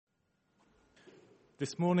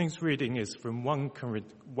This morning's reading is from 1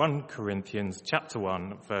 Corinthians chapter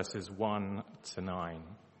 1, verses 1 to 9.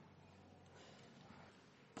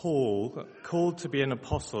 Paul, called to be an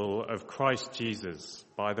apostle of Christ Jesus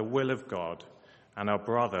by the will of God, and our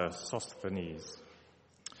brother Sosthenes,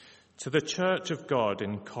 to the church of God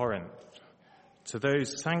in Corinth, to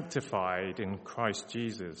those sanctified in Christ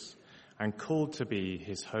Jesus and called to be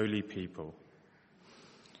his holy people,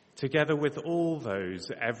 together with all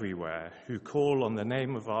those everywhere who call on the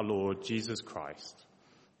name of our Lord Jesus Christ,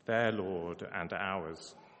 their Lord and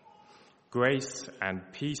ours. Grace and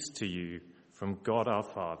peace to you from God our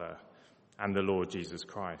Father and the Lord Jesus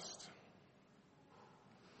Christ.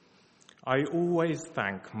 I always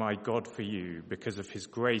thank my God for you because of his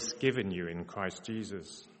grace given you in Christ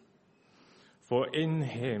Jesus. For in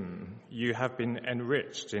him you have been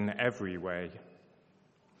enriched in every way,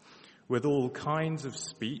 with all kinds of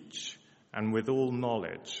speech and with all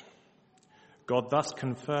knowledge, God thus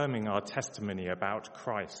confirming our testimony about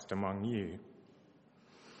Christ among you.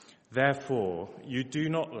 Therefore, you do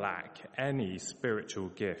not lack any spiritual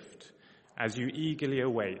gift as you eagerly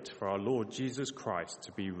await for our Lord Jesus Christ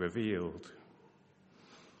to be revealed.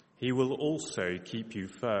 He will also keep you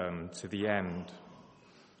firm to the end,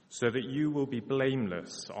 so that you will be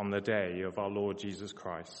blameless on the day of our Lord Jesus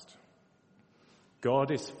Christ.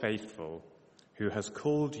 God is faithful, who has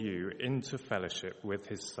called you into fellowship with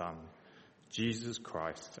his Son, Jesus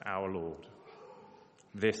Christ our Lord.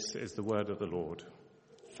 This is the word of the Lord.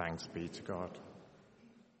 Thanks be to God.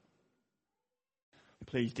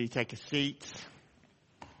 Please do take a seat.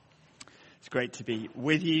 It's great to be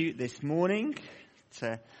with you this morning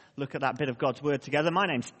to look at that bit of God's word together. My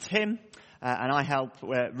name's Tim. And I help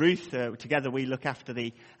Ruth. Together we look after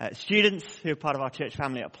the students who are part of our church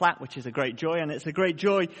family at Platt, which is a great joy. And it's a great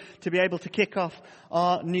joy to be able to kick off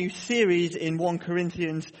our new series in 1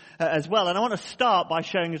 Corinthians as well. And I want to start by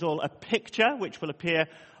showing us all a picture which will appear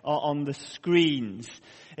on the screens.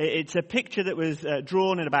 It's a picture that was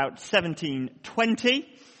drawn in about 1720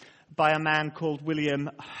 by a man called William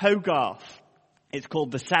Hogarth. It's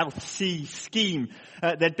called the South Sea Scheme.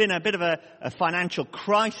 There'd been a bit of a financial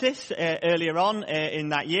crisis earlier on in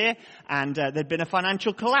that year, and there'd been a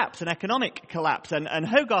financial collapse, an economic collapse. And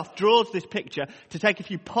Hogarth draws this picture to take a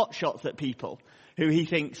few pot shots at people who he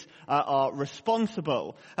thinks are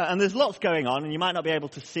responsible. And there's lots going on, and you might not be able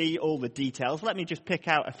to see all the details. Let me just pick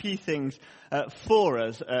out a few things for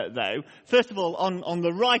us, though. First of all, on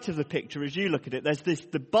the right of the picture, as you look at it, there's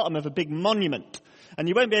the bottom of a big monument. And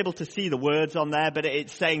you won't be able to see the words on there, but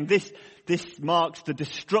it's saying this marks the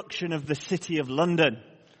destruction of the city of London.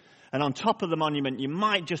 And on top of the monument, you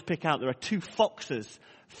might just pick out there are two foxes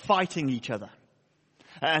fighting each other.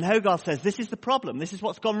 And Hogarth says this is the problem. This is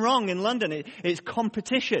what's gone wrong in London. It's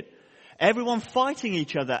competition. Everyone fighting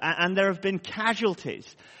each other, and there have been casualties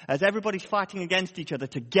as everybody's fighting against each other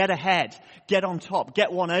to get ahead, get on top,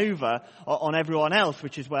 get one over on everyone else,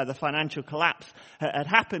 which is where the financial collapse had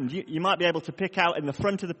happened. You might be able to pick out in the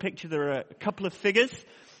front of the picture there are a couple of figures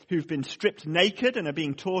who've been stripped naked and are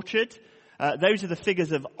being tortured. Those are the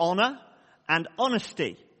figures of honor and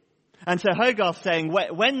honesty. And so Hogarth's saying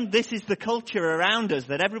when this is the culture around us,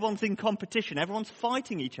 that everyone's in competition, everyone's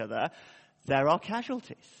fighting each other, there are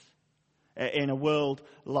casualties in a world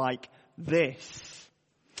like this.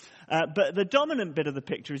 But the dominant bit of the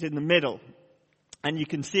picture is in the middle. And you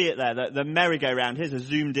can see it there, the merry-go-round. Here's a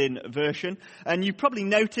zoomed-in version. And you probably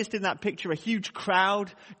noticed in that picture a huge crowd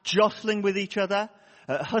jostling with each other,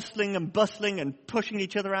 hustling and bustling and pushing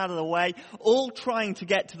each other out of the way, all trying to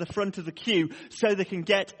get to the front of the queue so they can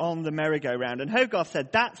get on the merry-go-round. And Hogarth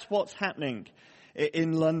said that's what's happening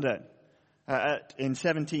in London. In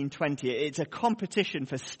 1720, it's a competition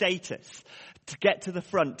for status, to get to the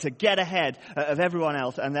front, to get ahead of everyone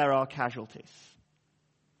else, and there are casualties.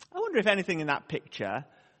 I wonder if anything in that picture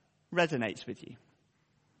resonates with you.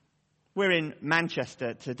 We're in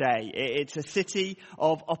Manchester today. It's a city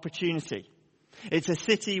of opportunity. It's a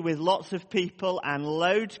city with lots of people and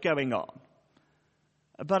loads going on.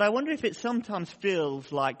 But I wonder if it sometimes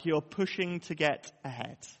feels like you're pushing to get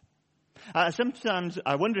ahead. I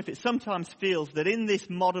wonder if it sometimes feels that in this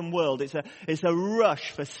modern world, it's a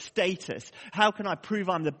rush for status. How can I prove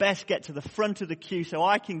I'm the best, get to the front of the queue so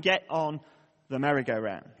I can get on the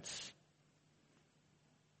merry-go-rounds?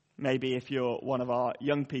 Maybe if you're one of our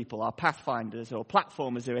young people, our pathfinders or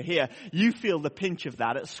platformers who are here, you feel the pinch of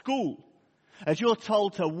that at school. As you're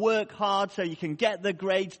told to work hard so you can get the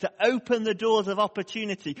grades to open the doors of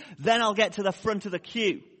opportunity, then I'll get to the front of the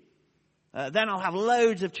queue. Then I'll have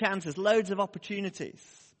loads of chances, loads of opportunities.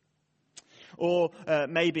 Or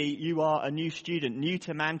maybe you are a new student, new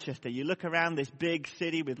to Manchester. You look around this big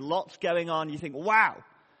city with lots going on. You think, wow,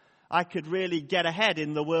 I could really get ahead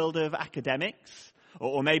in the world of academics.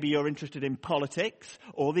 Or maybe you're interested in politics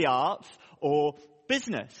or the arts or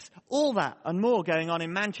business. All that and more going on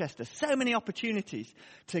in Manchester. So many opportunities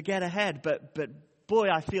to get ahead. But boy,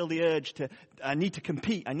 I feel the urge I need to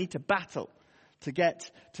compete. I need to battle to get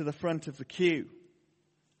to the front of the queue.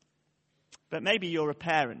 But maybe you're a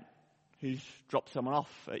parent who's dropped someone off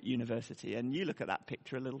at university and you look at that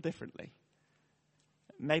picture a little differently.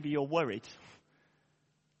 Maybe you're worried.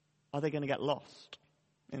 Are they going to get lost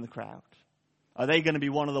in the crowd? Are they going to be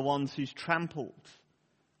one of the ones who's trampled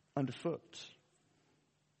underfoot?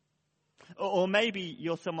 Or maybe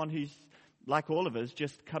you're someone who's, like all of us,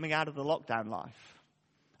 just coming out of the lockdown life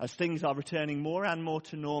as things are returning more and more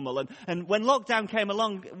to normal. And when lockdown came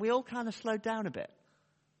along, we all kind of slowed down a bit.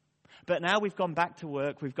 But now we've gone back to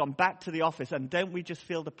work, we've gone back to the office, and don't we just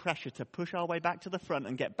feel the pressure to push our way back to the front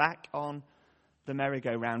and get back on the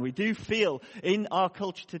merry-go-round? We do feel in our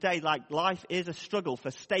culture today like life is a struggle for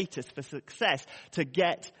status, for success, to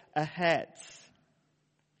get ahead.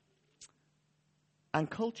 And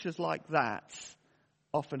cultures like that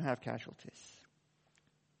often have casualties.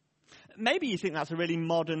 Maybe you think that's a really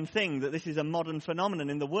modern thing, that this is a modern phenomenon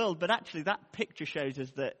in the world, but actually that picture shows us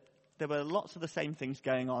that there were lots of the same things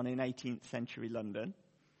going on in 18th century London,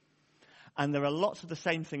 and there are lots of the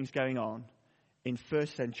same things going on in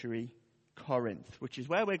 1st century Corinth, which is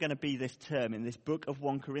where we're going to be this term in this book of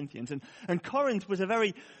 1 Corinthians. And Corinth was a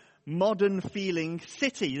very modern-feeling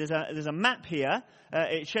city. There's a map here.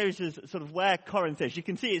 It shows us sort of where Corinth is. You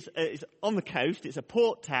can see it's on the coast. It's a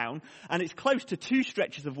port town, and it's close to two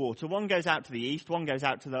stretches of water. One goes out to the east, one goes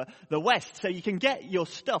out to the west. So you can get your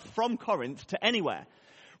stuff from Corinth to anywhere,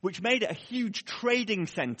 which made it a huge trading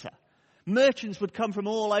center. Merchants would come from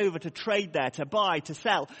all over to trade there, to buy, to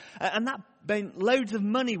sell. And that meant loads of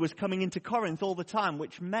money was coming into Corinth all the time,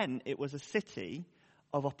 which meant it was a city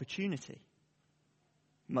of opportunity.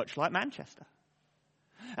 Much like Manchester.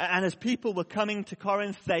 And as people were coming to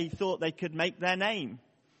Corinth, they thought they could make their name.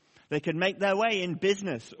 They could make their way in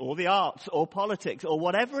business or the arts or politics or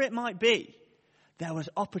whatever it might be. There was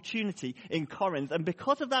opportunity in Corinth. And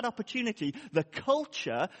because of that opportunity, the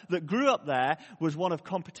culture that grew up there was one of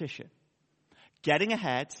competition. Getting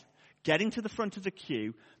ahead, getting to the front of the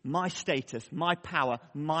queue, my status, my power,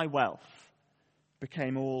 my wealth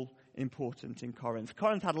became all important in Corinth.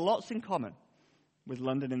 Corinth had lots in common with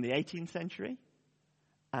London in the 18th century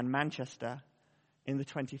and Manchester in the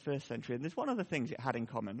 21st century. And there's one other thing it had in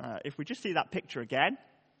common. If we just see that picture again,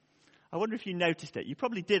 I wonder if you noticed it. You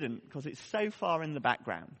probably didn't, because it's so far in the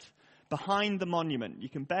background. Behind the monument, you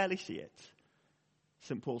can barely see it.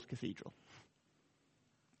 St. Paul's Cathedral.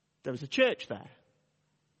 There was a church there.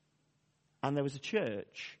 And there was a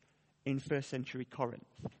church in 1st century Corinth.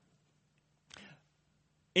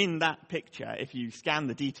 In that picture, if you scan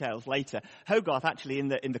the details later, Hogarth actually in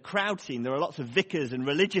the crowd scene, there are lots of vicars and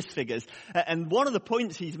religious figures. And one of the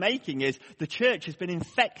points he's making is the church has been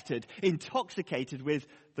infected, intoxicated with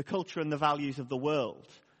the culture and the values of the world.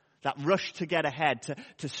 That rush to get ahead,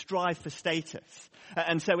 to strive for status.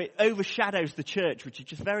 And so it overshadows the church, which is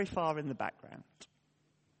just very far in the background.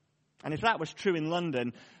 And if that was true in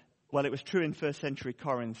London, well, it was true in 1st century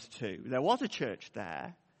Corinth too. There was a church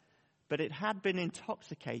there, but it had been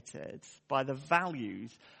intoxicated by the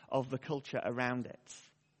values of the culture around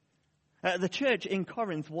it. The church in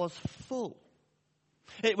Corinth was full.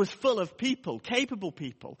 It was full of people, capable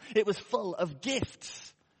people. It was full of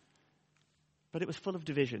gifts. But it was full of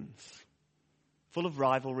divisions, full of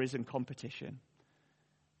rivalries and competition.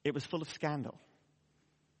 It was full of scandal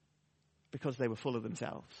because they were full of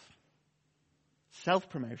themselves.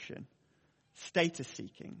 Self-promotion,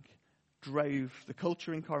 status-seeking drove the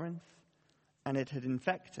culture in Corinth, and it had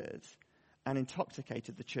infected and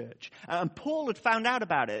intoxicated the church. And Paul had found out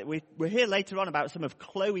about it. We'll hear later on about some of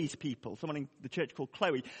Chloe's people, someone in the church called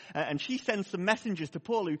Chloe. And she sends some messengers to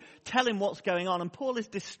Paul who tell him what's going on. And Paul is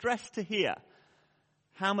distressed to hear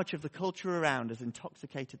how much of the culture around has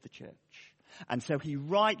intoxicated the church. And so he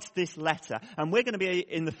writes this letter. And we're going to be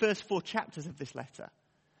in the first 4 chapters of this letter.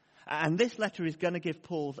 And this letter is going to give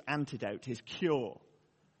Paul's antidote, his cure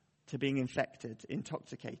to being infected,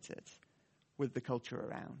 intoxicated with the culture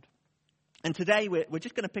around. And today we're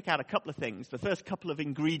just going to pick out a couple of things, the first couple of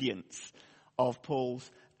ingredients of Paul's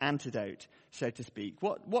antidote, so to speak.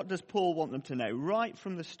 What does Paul want them to know right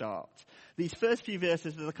from the start? These first few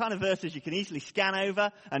verses are the kind of verses you can easily scan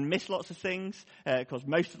over and miss lots of things, because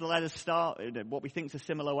most of the letters start in what we think is a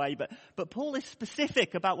similar way. But Paul is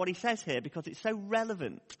specific about what he says here because it's so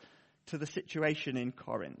relevant to the situation in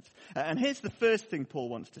Corinth. And here's the first thing Paul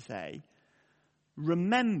wants to say.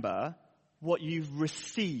 Remember what you've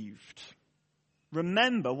received.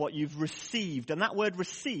 Remember what you've received. And that word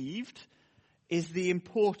received is the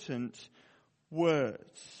important word.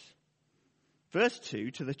 Verse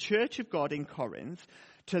 2, to the church of God in Corinth,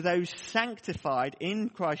 to those sanctified in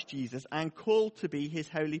Christ Jesus and called to be his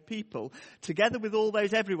holy people, together with all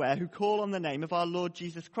those everywhere who call on the name of our Lord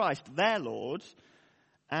Jesus Christ, their Lord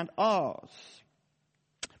and ours.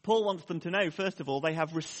 Paul wants them to know, first of all, they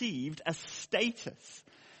have received a status.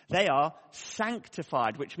 They are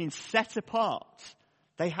sanctified, which means set apart.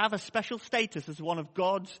 They have a special status as one of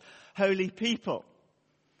God's holy people.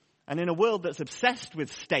 And in a world that's obsessed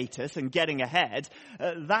with status and getting ahead,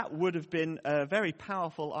 that would have been a very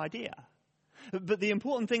powerful idea. But the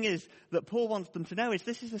important thing is that Paul wants them to know is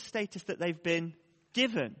this is a status that they've been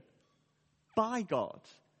given by God.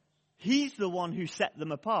 He's the one who set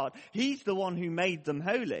them apart. He's the one who made them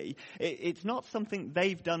holy. It's not something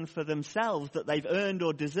they've done for themselves that they've earned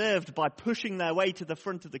or deserved by pushing their way to the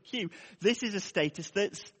front of the queue. This is a status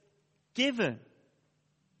that's given.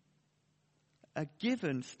 A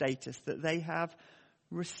given status that they have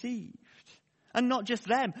received. And not just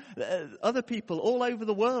them. Other people all over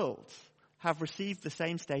the world have received the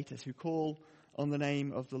same status who call on the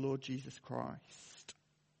name of the Lord Jesus Christ.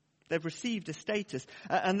 They've received a status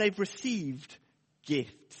and they've received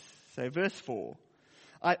gifts. So verse 4.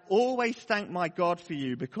 I always thank my God for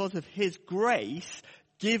you because of his grace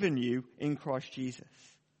given you in Christ Jesus.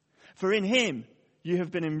 For in him you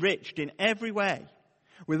have been enriched in every way,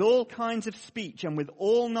 with all kinds of speech and with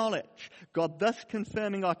all knowledge, God thus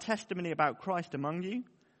confirming our testimony about Christ among you.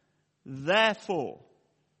 Therefore,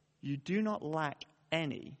 you do not lack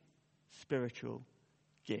any spiritual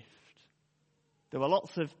gift. There were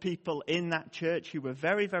lots of people in that church who were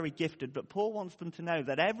very, very gifted, but Paul wants them to know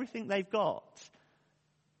that everything they've got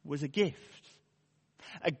was a gift.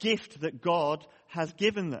 A gift that God has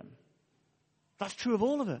given them. That's true of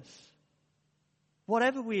all of us.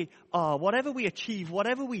 Whatever we are, whatever we achieve,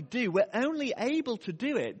 whatever we do, we're only able to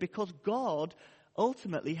do it because God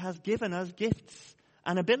ultimately has given us gifts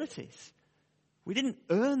and abilities. We didn't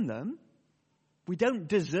earn them. We don't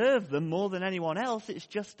deserve them more than anyone else. It's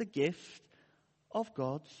just a gift of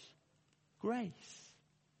God's grace.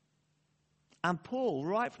 And Paul,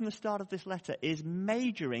 right from the start of this letter, is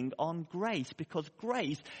majoring on grace because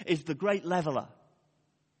grace is the great leveler.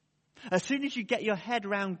 As soon as you get your head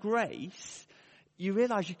around grace, you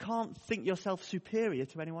realize you can't think yourself superior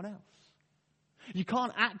to anyone else. You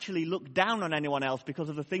can't actually look down on anyone else because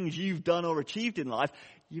of the things you've done or achieved in life.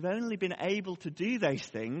 You've only been able to do those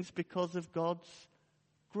things because of God's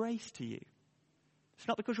grace to you. It's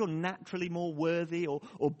not because you're naturally more worthy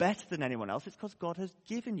or better than anyone else. It's because God has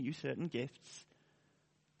given you certain gifts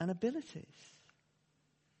and abilities.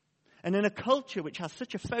 And in a culture which has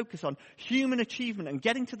such a focus on human achievement and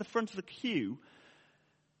getting to the front of the queue,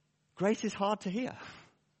 grace is hard to hear.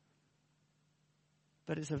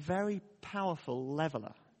 But it's a very powerful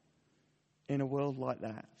leveler in a world like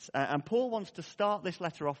that. And Paul wants to start this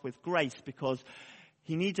letter off with grace because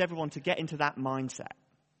he needs everyone to get into that mindset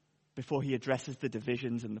before he addresses the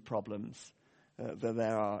divisions and the problems that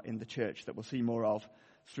there are in the church that we'll see more of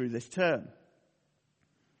through this term.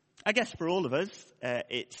 I guess for all of us,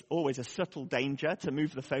 it's always a subtle danger to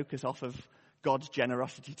move the focus off of God's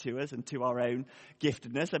generosity to us and to our own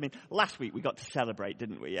giftedness. I mean, last week we got to celebrate,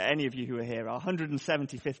 didn't we? Any of you who were here, our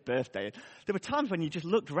 175th birthday. There were times when you just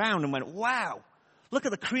looked around and went, wow, look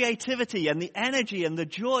at the creativity and the energy and the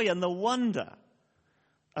joy and the wonder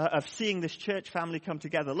of seeing this church family come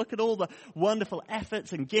together. Look at all the wonderful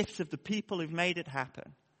efforts and gifts of the people who've made it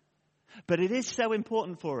happen. But it is so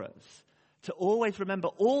important for us to always remember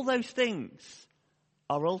all those things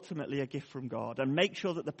are ultimately a gift from God and make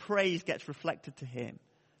sure that the praise gets reflected to him.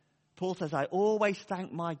 Paul says, I always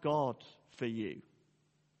thank my God for you.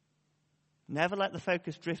 Never let the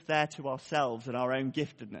focus drift there to ourselves and our own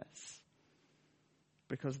giftedness,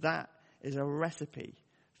 because that is a recipe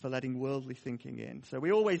for letting worldly thinking in. So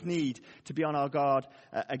we always need to be on our guard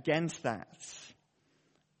against that.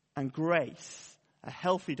 And grace, a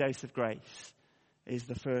healthy dose of grace, is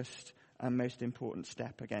the first and most important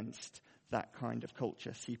step against that kind of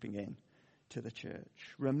culture seeping in to the church.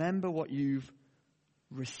 Remember what you've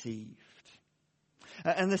received.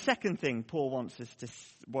 And the second thing Paul wants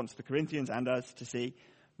the Corinthians and us to see,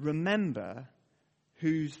 remember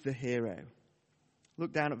who's the hero.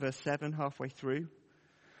 Look down at verse 7, halfway through.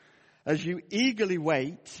 As you eagerly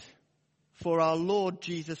wait for our Lord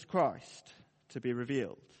Jesus Christ to be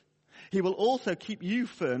revealed, he will also keep you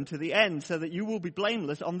firm to the end so that you will be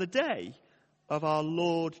blameless on the day of our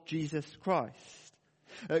Lord Jesus Christ.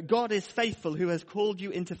 God is faithful, who has called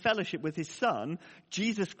you into fellowship with his Son,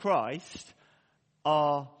 Jesus Christ,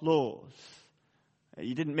 our Lord.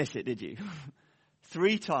 You didn't miss it, did you?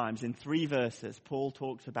 3 times in 3 verses, Paul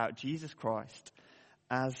talks about Jesus Christ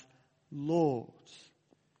as Lord.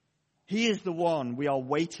 He is the one we are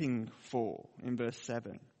waiting for in verse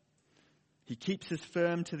 7. He keeps us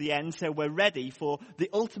firm to the end, so we're ready for the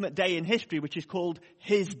ultimate day in history, which is called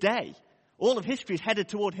his day. All of history is headed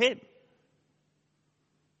toward him.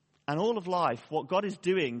 And all of life, what God is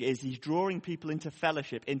doing is he's drawing people into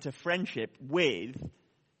fellowship, into friendship with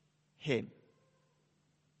him.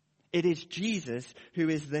 It is Jesus who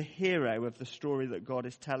is the hero of the story that God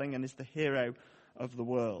is telling and is the hero of the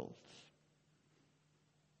world.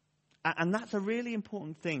 And that's a really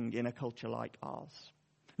important thing in a culture like ours.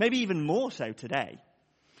 Maybe even more so today.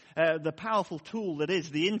 The powerful tool that is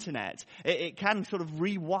the internet, it can sort of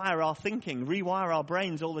rewire our thinking, rewire our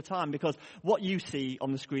brains all the time, because what you see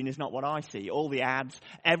on the screen is not what I see. All the ads,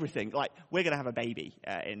 everything. Like, we're going to have a baby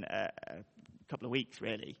in a couple of weeks,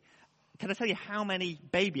 really. Can I tell you how many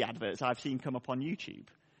baby adverts I've seen come up on YouTube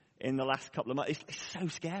in the last couple of months? It's so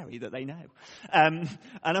scary that they know. And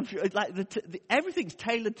I'm sure, like, everything's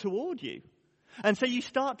tailored toward you. And so you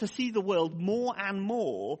start to see the world more and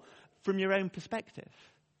more from your own perspective.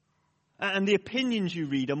 And the opinions you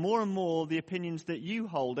read are more and more the opinions that you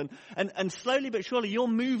hold. And slowly but surely you're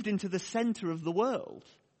moved into the center of the world.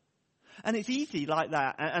 And it's easy like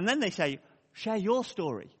that. And then they say, share your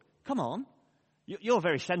story. Come on. You're a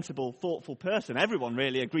very sensible, thoughtful person. Everyone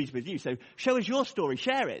really agrees with you. So show us your story.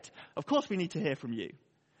 Share it. Of course we need to hear from you.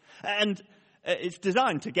 And it's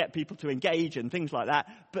designed to get people to engage and things like that.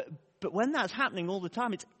 But when that's happening all the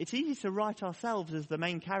time, it's easy to write ourselves as the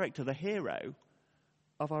main character, the hero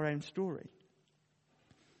of our own story.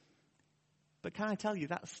 But can I tell you,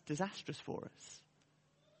 that's disastrous for us,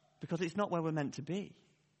 because it's not where we're meant to be.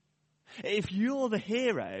 If you're the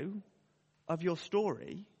hero of your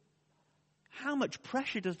story, how much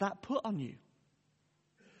pressure does that put on you?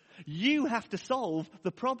 You have to solve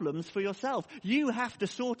the problems for yourself. You have to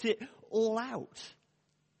sort it all out.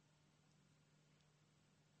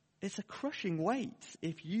 It's a crushing weight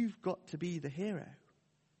if you've got to be the hero.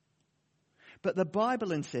 But the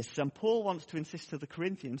Bible insists, and Paul wants to insist to the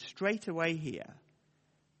Corinthians straight away here,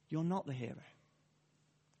 you're not the hero.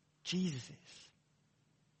 Jesus is.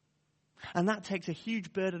 And that takes a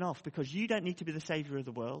huge burden off, because you don't need to be the savior of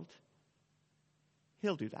the world.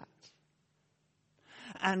 He'll do that.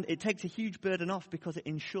 And it takes a huge burden off because it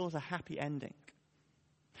ensures a happy ending.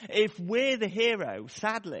 If we're the hero,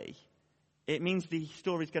 sadly, it means the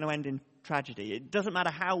story's going to end in tragedy. It doesn't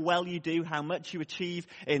matter how well you do, how much you achieve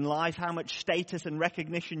in life, how much status and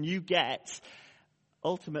recognition you get.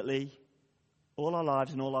 Ultimately, all our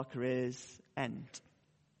lives and all our careers end.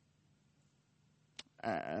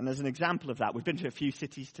 And as an example of that, we've been to a few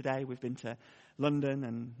cities today. We've been to London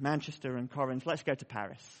and Manchester and Corinth. Let's go to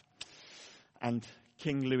Paris. And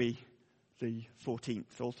King Louis the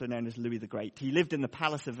 14th, also known as Louis the Great. He lived in the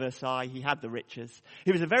Palace of Versailles. He had the riches.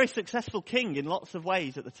 He was a very successful king in lots of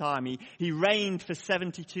ways at the time. He reigned for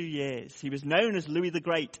 72 years. He was known as Louis the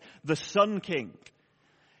Great, the Sun King.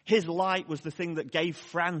 His light was the thing that gave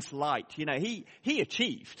France light. You know, he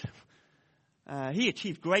achieved. He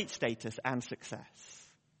achieved great status and success.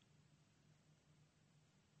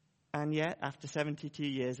 And yet, after 72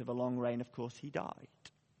 years of a long reign, of course, he died.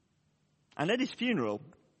 And at his funeral,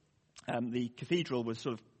 the cathedral was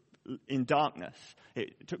sort of in darkness.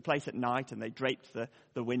 It took place at night, and they draped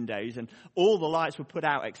the windows, and all the lights were put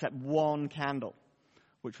out except one candle,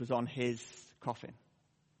 which was on his coffin,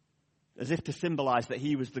 as if to symbolize that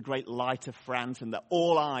he was the great light of France and that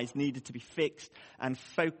all eyes needed to be fixed and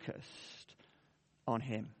focused on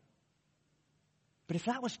him. But if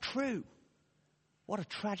that was true, what a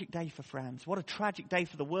tragic day for France. What a tragic day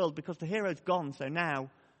for the world, because the hero's gone, so now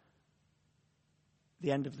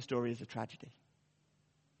the end of the story is a tragedy.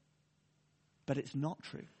 But it's not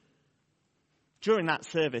true. During that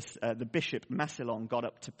service, the bishop Massillon got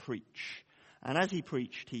up to preach. And as he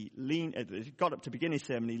preached, he got up to begin his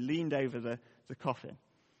sermon, he leaned over the coffin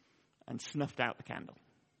and snuffed out the candle.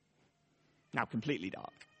 Now completely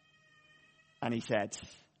dark. And he said,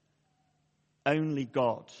 "Only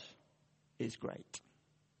God is great."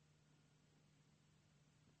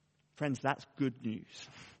 Friends, that's good news.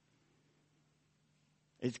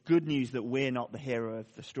 It's good news that we're not the hero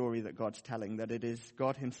of the story that God's telling, that it is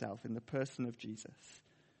God himself in the person of Jesus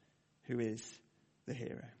who is the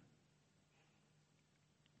hero.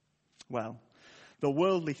 Well, the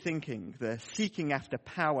worldly thinking, the seeking after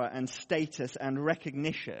power and status and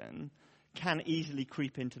recognition can easily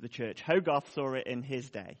creep into the church. Hogarth saw it in his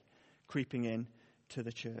day, creeping in to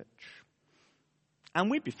the church. And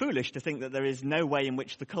we'd be foolish to think that there is no way in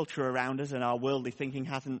which the culture around us and our worldly thinking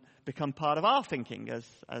hasn't become part of our thinking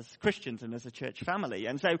as Christians and as a church family.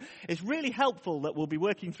 And so it's really helpful that we'll be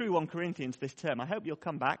working through 1 Corinthians this term. I hope you'll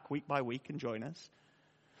come back week by week and join us.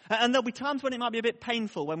 And there'll be times when it might be a bit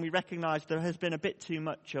painful when we recognize there has been a bit too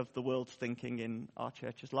much of the world's thinking in our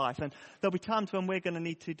church's life. And there'll be times when we're going to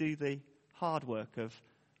need to do the hard work of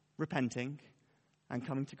repenting and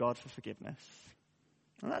coming to God for forgiveness.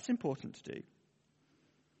 And that's important to do.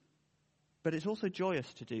 But it's also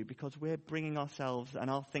joyous to do because we're bringing ourselves and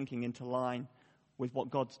our thinking into line with what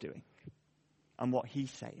God's doing and what he's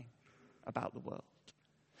saying about the world.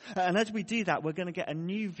 And as we do that, we're going to get a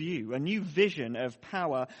new view, a new vision of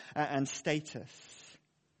power and status.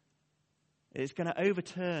 It's going to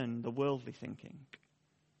overturn the worldly thinking.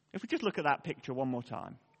 If we just look at that picture one more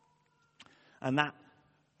time, and that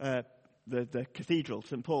the cathedral,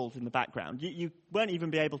 St. Paul's in the background, you won't even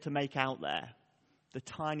be able to make out there the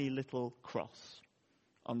tiny little cross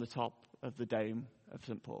on the top of the dome of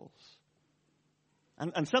St. Paul's.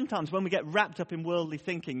 And sometimes when we get wrapped up in worldly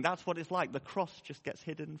thinking, that's what it's like. The cross just gets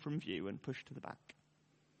hidden from view and pushed to the back.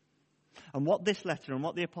 And what this letter and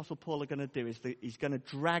what the Apostle Paul are going to do is he's going to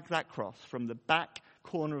drag that cross from the back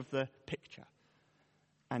corner of the picture,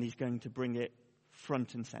 and he's going to bring it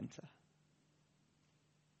front and center.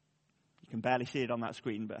 You can barely see it on that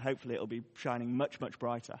screen, but hopefully it'll be shining much, much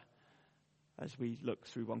brighter as we look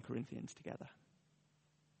through 1 Corinthians together.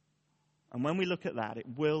 And when we look at that, it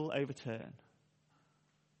will overturn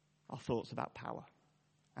our thoughts about power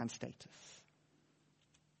and status.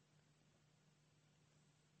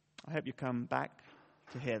 I hope you come back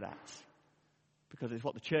to hear that, because it's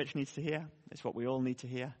what the church needs to hear. It's what we all need to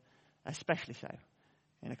hear, especially so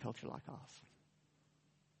in a culture like ours.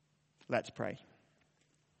 Let's pray.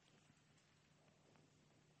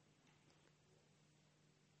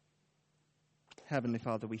 Heavenly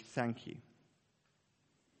Father, we thank you.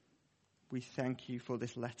 We thank you for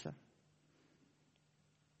this letter.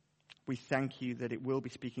 We thank you that it will be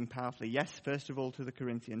speaking powerfully, yes, first of all to the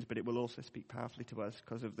Corinthians, but it will also speak powerfully to us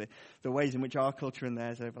because of the ways in which our culture and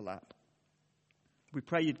theirs overlap. We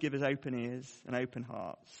pray you'd give us open ears and open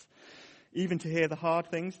hearts, even to hear the hard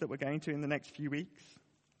things that we're going to in the next few weeks,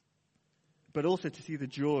 but also to see the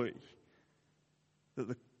joy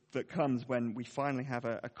that comes when we finally have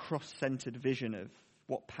a cross-centered vision of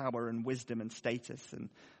what power and wisdom and status and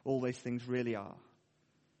all those things really are.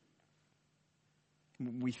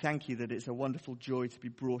 We thank you that it's a wonderful joy to be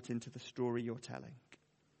brought into the story you're telling.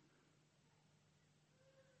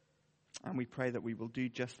 And we pray that we will do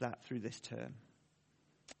just that through this term.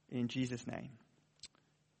 In Jesus' name,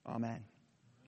 amen.